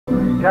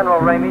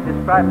General Ramey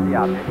describes the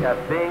object as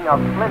being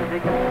of flimsy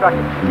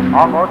construction,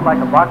 almost like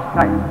a box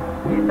kite.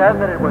 He says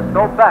that it was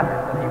so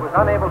battered that he was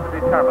unable to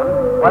determine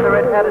whether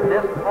it had a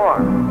disc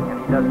form, and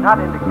he does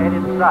not indicate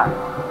its size.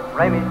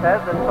 Ramey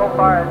says that so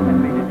far as can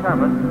be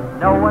determined,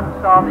 no one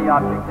saw the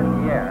object in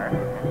the air,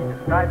 and he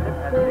describes it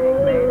as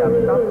being made of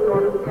some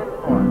sort of tin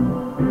form.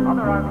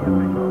 Other Army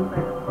officials say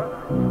that further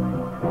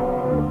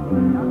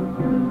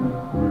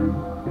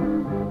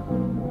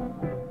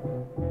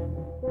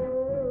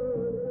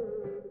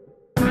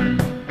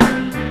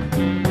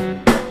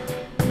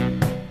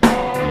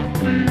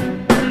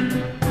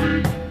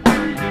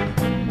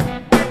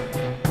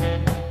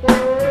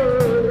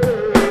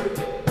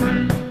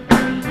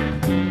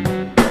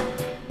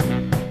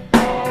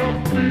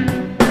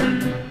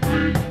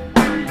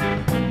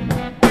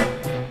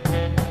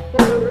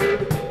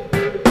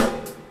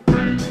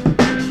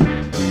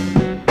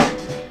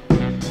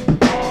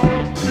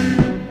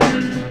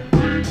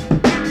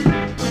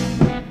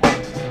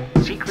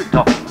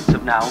documents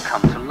have now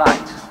come to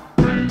light.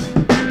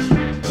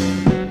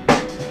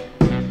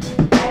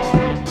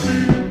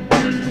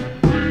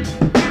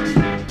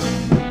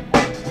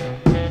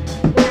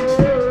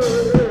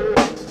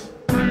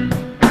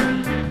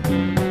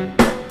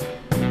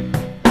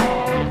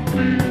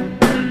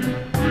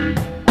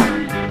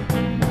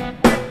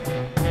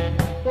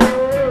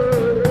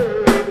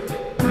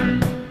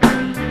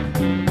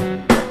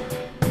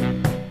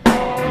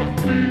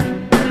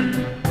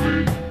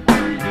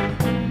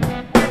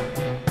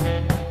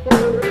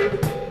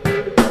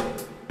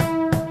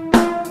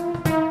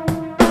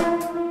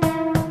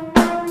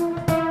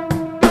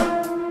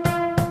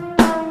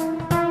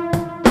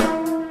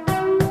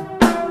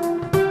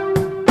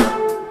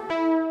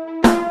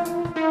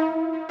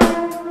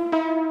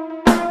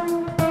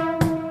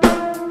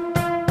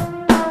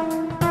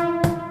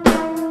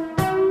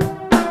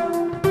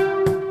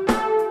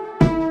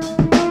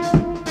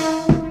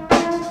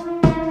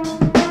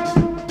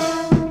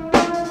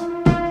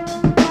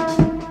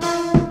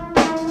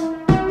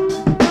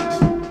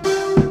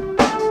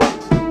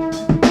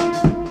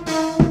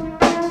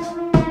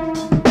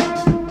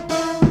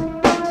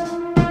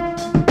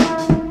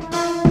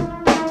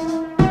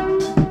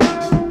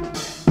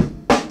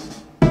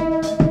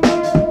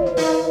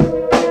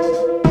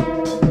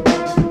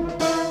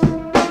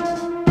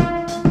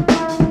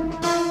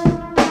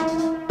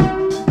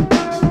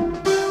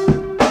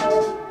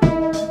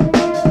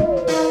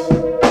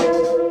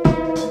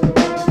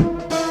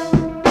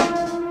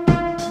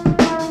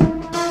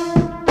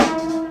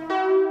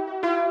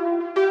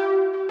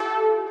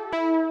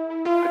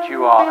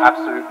 You are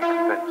absolutely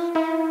convinced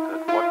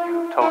that what you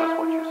have told us,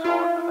 what you saw,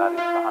 that is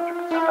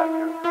 100%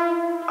 accurate?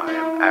 I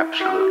am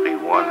absolutely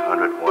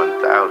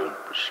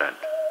 101,000%.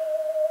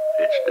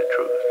 It's the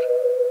truth.